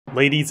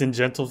Ladies and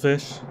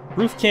gentlefish,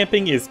 roof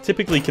camping is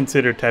typically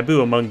considered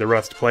taboo among the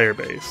Rust player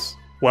base.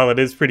 While it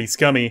is pretty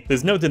scummy,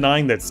 there's no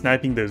denying that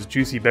sniping those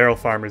juicy barrel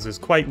farmers is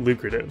quite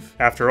lucrative.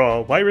 After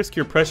all, why risk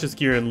your precious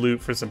gear and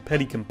loot for some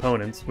petty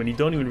components when you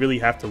don't even really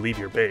have to leave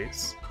your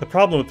base? The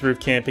problem with roof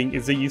camping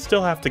is that you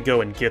still have to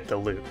go and get the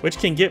loot, which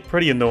can get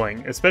pretty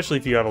annoying, especially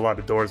if you have a lot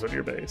of doors on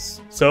your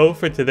base. So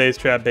for today's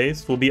trap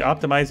base, we'll be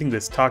optimizing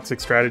this toxic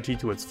strategy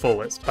to its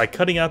fullest by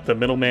cutting out the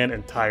middleman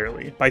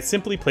entirely. By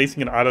simply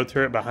placing an auto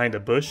turret behind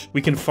a bush,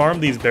 we can farm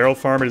these barrel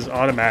farmers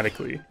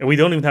automatically, and we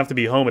don't even have to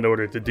be home in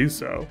order to do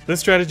so. This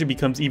strategy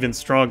becomes even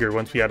stronger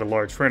once we add a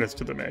large furnace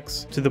to the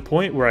mix, to the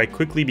point where I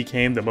quickly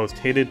became the most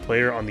hated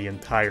player on the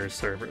entire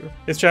server.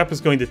 This trap was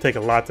going to take a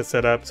lot to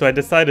set up, so I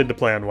decided to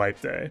play on wipe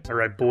day.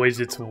 Alright boys,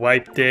 it's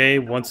wipe day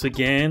once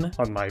again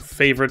on my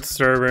favorite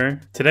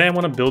server. Today I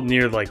want to build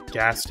near like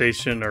gas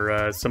station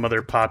or some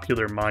other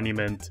popular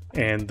monument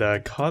and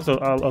cause a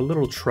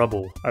little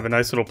trouble. I have a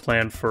nice little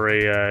plan for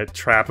a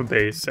trap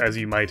base, as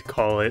you might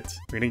call it.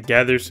 We're gonna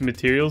gather some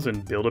materials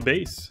and build a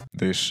base.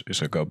 This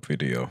is a gupp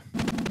video.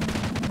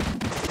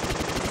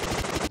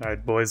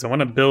 Alright boys, I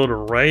want to build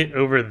right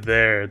over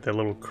there, that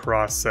little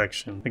cross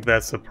section. I think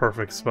that's the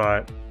perfect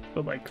spot.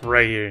 But like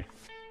right here.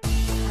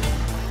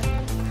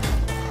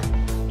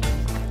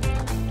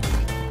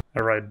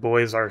 Alright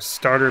boys, our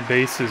starter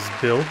base is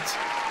built.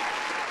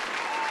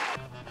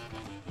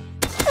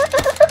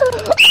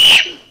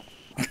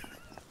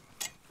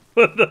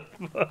 What the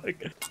fuck?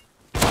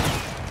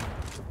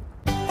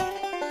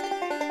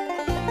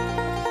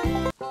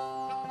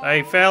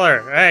 Hey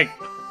feller, hey!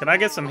 Can I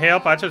get some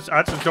help? I just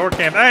door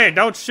camp. Hey,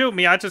 don't shoot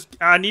me.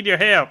 I need your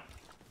help.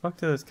 Where the fuck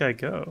did this guy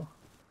go?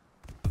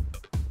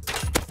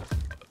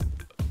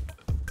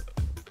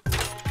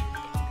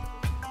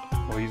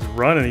 Oh, he's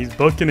running. He's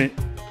booking it.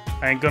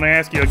 I ain't gonna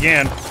ask you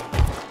again.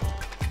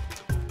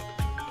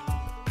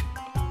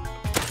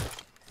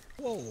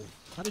 Whoa,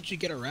 how did you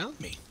get around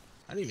me?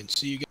 I didn't even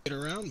see you get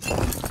around me.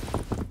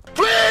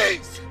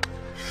 Please!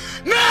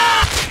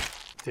 No!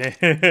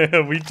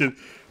 Damn, we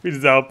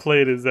just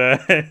outplayed his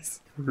ass.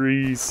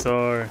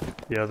 Resar.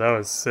 Yeah, that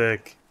was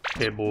sick.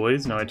 Okay,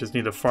 boys, now I just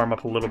need to farm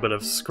up a little bit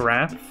of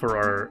scrap for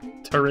our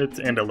turret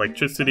and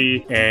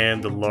electricity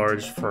and the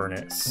large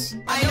furnace.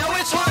 I know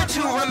it's hard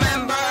to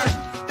remember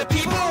the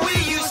people we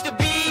used to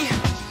be.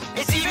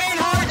 It's even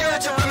harder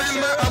to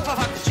remember.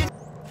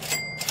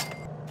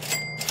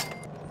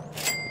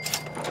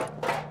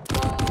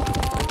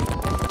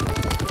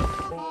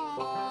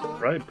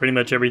 Right, pretty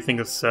much everything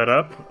is set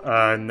up.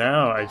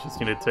 Now I just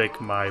need to take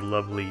my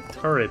lovely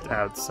turret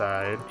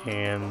outside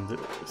and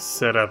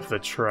set up the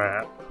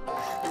trap.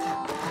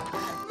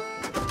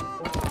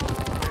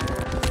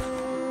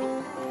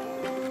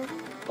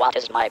 What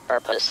is my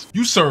purpose?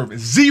 You serve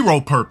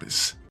zero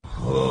purpose.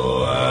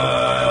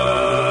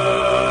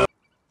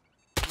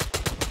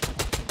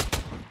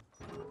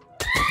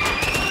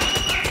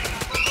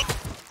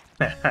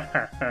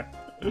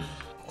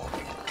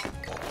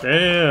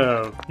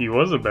 Damn, he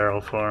was a barrel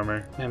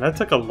farmer. Man, that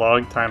took a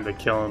long time to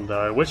kill him though.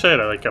 I wish I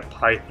had like a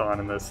python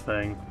in this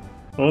thing.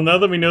 Well, now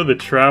that we know the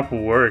trap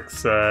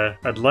works,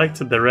 I'd like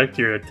to direct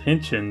your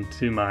attention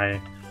to my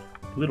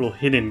little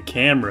hidden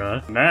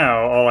camera.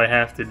 Now, all I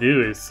have to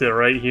do is sit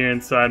right here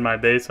inside my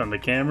base on the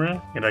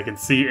camera, and I can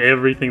see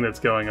everything that's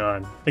going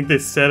on. I think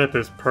this setup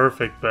is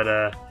perfect, but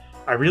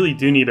I really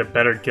do need a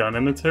better gun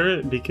in the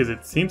turret because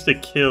it seems to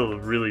kill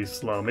really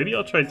slow. Maybe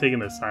I'll try taking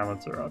the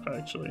silencer off,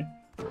 actually.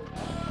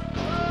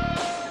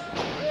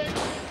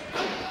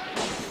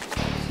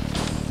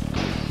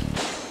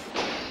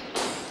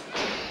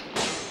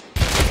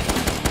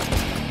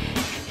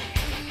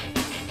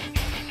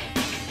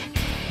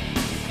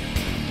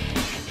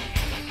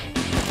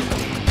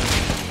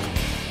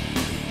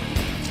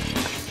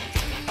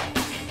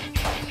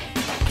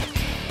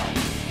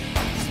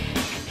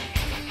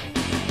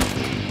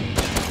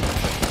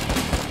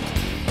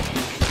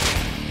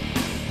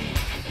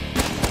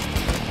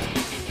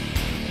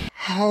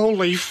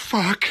 Holy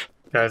fuck.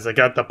 Guys, I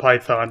got the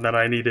python that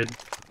I needed.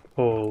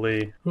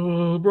 Holy.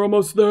 Oh, we're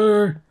almost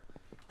there.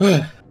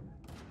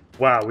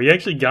 Wow, we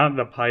actually got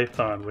the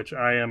python, which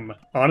I am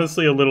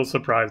honestly a little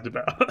surprised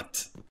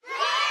about.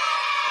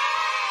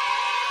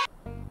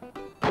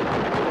 Oh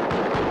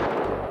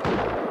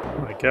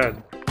my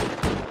god.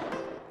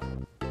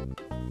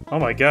 Oh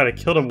my god, I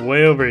killed him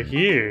way over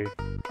here.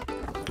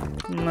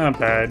 Not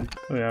bad.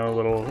 You know, a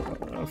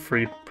little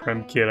free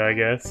prem kit, I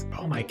guess.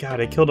 Oh my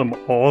god, I killed him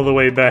all the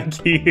way back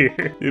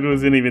here. Dude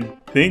wasn't even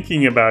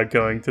thinking about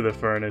going to the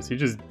furnace. He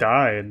just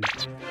died.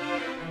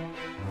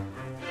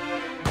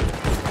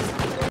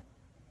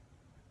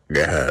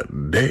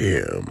 God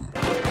damn.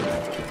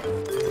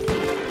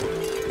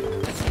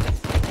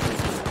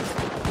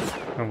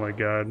 Oh my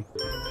god.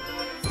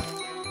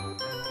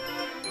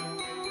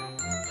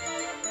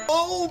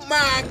 Oh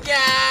my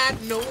god,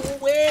 no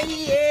way,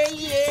 yeah,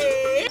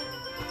 yeah.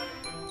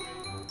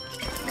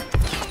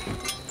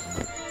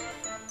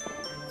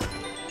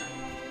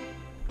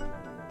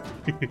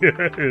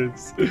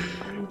 Yes.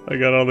 I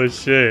got all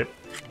this shit.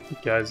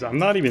 Guys, I'm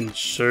not even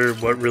sure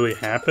what really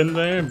happened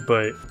there,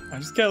 but I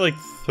just got like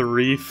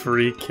 3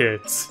 free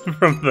kits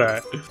from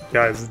that.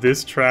 Guys,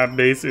 this trap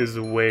base is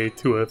way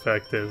too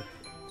effective.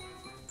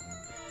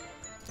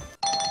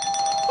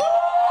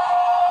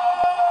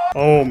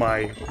 Oh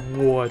my,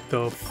 what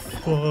the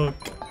fuck?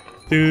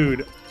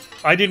 Dude,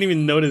 I didn't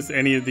even notice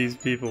any of these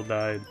people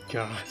died.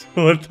 God,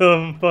 what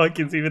the fuck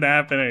is even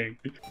happening?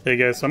 Hey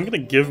guys, so I'm gonna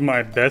give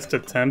my best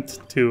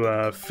attempt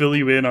to fill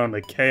you in on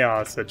the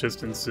chaos that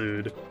just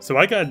ensued. So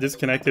I got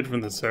disconnected from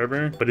the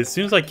server, but as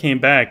soon as I came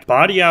back,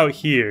 body out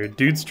here,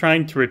 dude's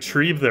trying to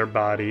retrieve their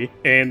body,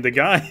 and the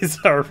guys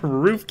are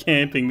roof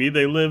camping me.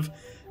 They live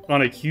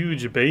on a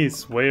huge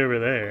base way over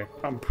there.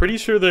 I'm pretty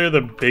sure they're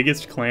the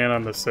biggest clan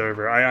on the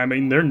server. I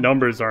mean, their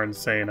numbers are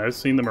insane. I've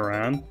seen them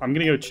around. I'm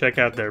gonna go check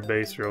out their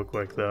base real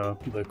quick though.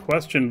 The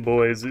question,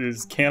 boys,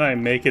 is can I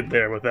make it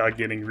there without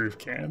getting roof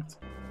camped?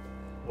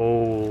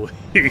 Holy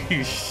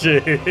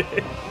shit.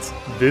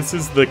 This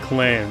is the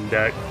clan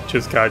that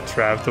just got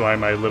trapped by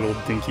my little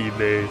dinky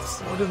base.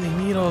 What do they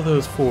need all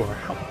those for?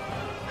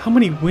 How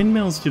many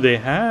windmills do they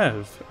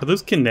have? Are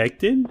those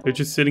connected? They're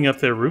just sitting up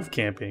there roof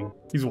camping.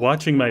 He's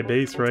watching my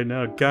base right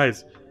now.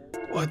 Guys,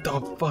 what the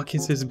fuck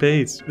is his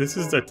base? This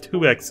is a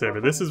 2x server.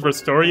 This is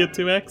Restoria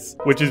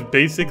 2x, which is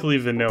basically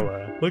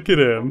vanilla. Look at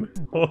him.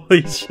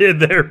 Holy shit,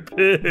 they're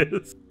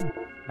pissed.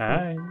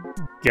 Hi.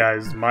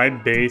 Guys, my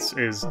base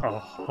is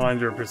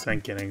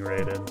 100% getting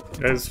raided.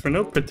 Guys, for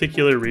no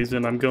particular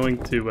reason, I'm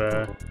going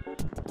to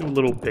do a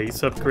little base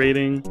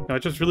upgrading. I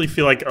just really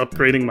feel like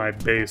upgrading my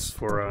base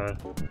for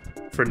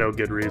no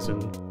good reason.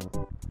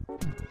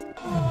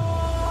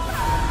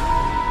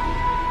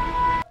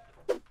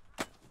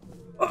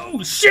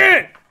 Oh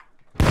shit!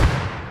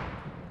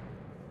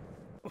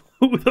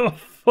 Who the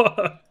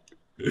fuck?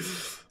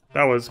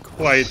 That was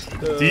quite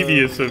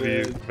devious of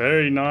you.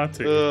 Very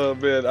naughty. Oh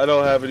man, I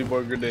don't have any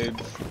more grenades.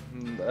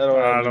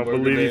 I don't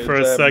believe you for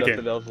a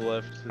second.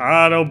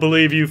 I don't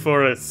believe you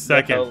for a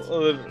second.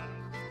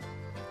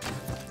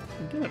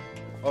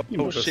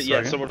 Oh shit,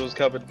 yeah, someone was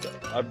coming.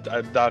 I'm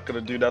not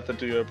gonna do nothing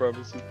to you, I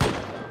promise you.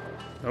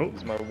 Oh.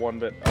 It's my one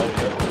bit. Oh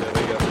yeah,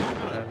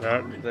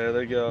 there we go. There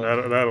they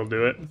go. That'll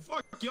do it.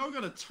 Fuck, y'all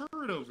got a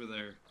turret over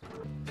there.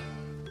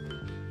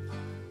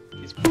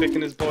 He's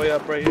picking his boy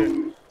up right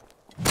here.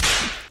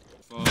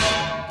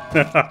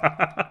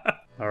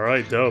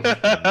 Alright, dope. you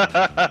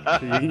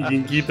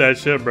can keep that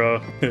shit, bro.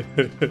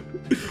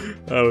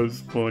 That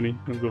was funny.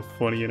 That was a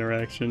funny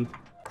interaction.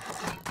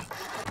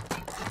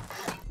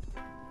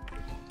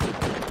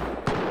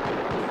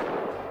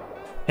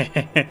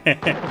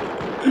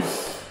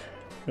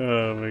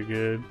 Oh my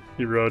god.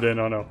 He rode in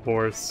on a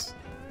horse.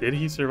 Did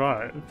he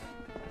survive?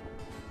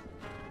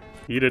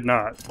 He did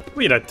not.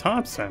 Wait, a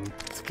Thompson.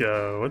 Let's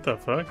go. What the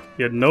fuck?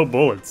 He had no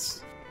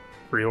bullets.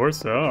 Free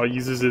horse? Oh, I'll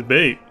use this as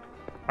bait.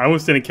 I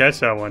almost didn't catch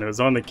that one. It was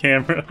on the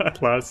camera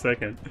last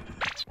second.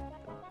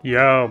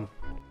 Yo.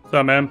 What's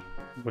up, man?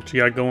 What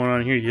you got going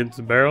on here? You hitting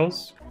some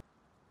barrels?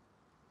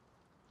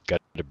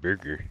 Got a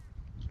burger.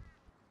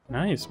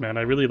 Nice, man.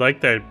 I really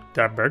like that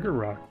burger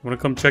rock. Wanna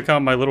come check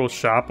out my little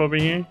shop over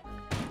here?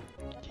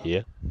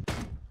 Yeah.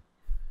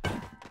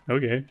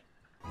 Okay.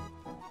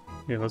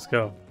 Yeah, let's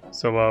go.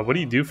 So, what do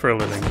you do for a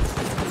living?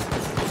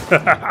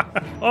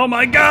 Oh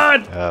my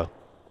god! Oh.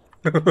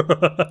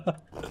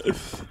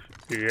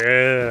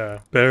 Yeah.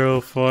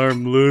 Barrel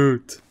farm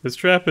loot. This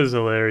trap is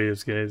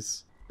hilarious,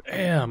 guys.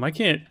 Damn, I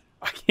can't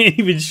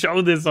even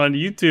show this on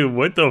YouTube.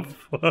 What the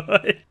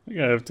fuck? I'm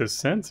gonna have to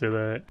censor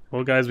that.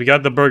 Well, guys, we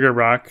got the burger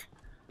rock.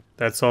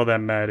 That's all that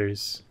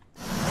matters.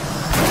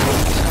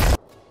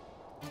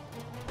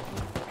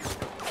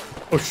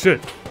 Oh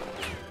shit.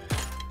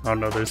 Oh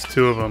no, there's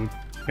 2 of them.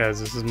 Guys,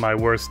 this is my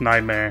worst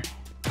nightmare.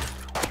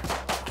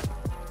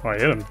 Oh, I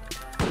hit him.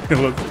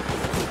 Look.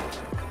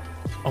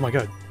 Oh my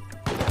god.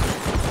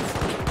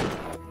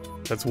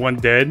 That's 1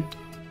 dead.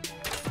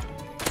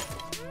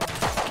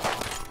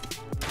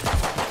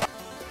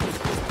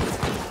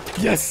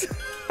 Yes!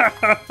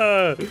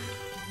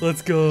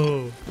 Let's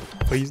go.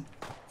 Please.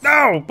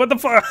 No! What the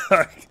fuck?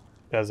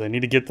 Guys, I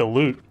need to get the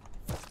loot.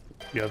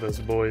 Yeah, those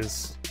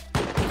boys.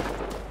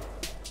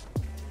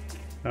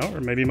 Oh,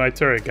 or maybe my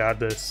turret got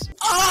this.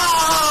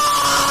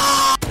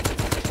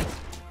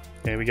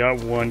 Okay, we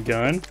got 1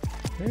 gun.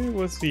 Where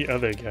was the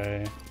other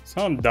guy?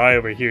 Saw him die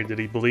over here. Did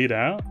he bleed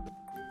out?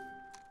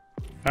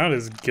 Found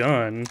his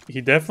gun.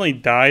 He definitely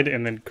died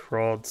and then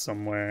crawled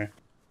somewhere.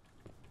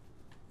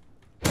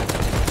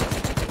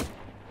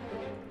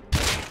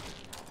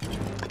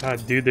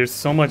 God, dude, there's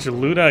so much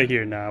loot out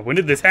here now. When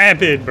did this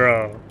happen,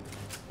 bro?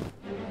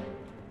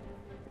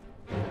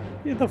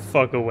 Get the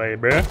fuck away,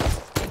 bro.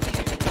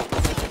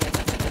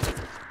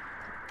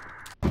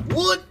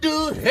 What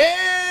the hell?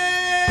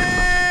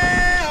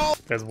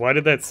 Guys, why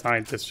did that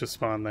scientist just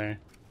spawn there?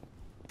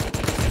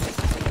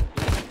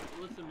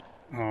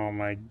 Oh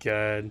my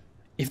god.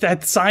 If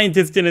that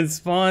scientist didn't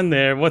spawn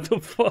there, what the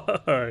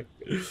fuck?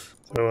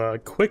 So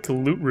quick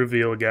loot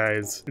reveal,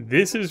 guys.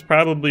 This is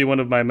probably one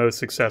of my most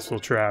successful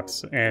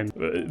traps, and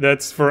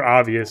that's for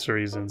obvious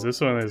reasons. This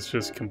one is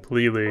just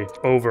completely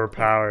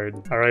overpowered.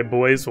 Alright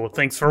boys, well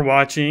thanks for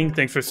watching,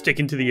 thanks for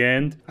sticking to the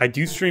end. I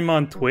do stream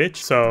on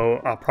Twitch,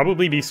 so I'll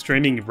probably be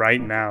streaming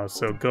right now,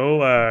 so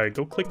go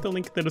click the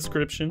link in the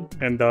description,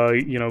 and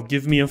you know,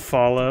 give me a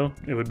follow.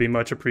 It would be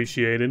much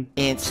appreciated.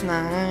 It's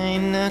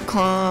 9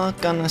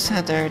 o'clock on a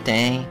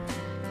Saturday.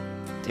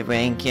 The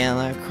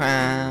regular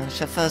crowd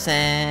shuffles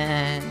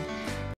in.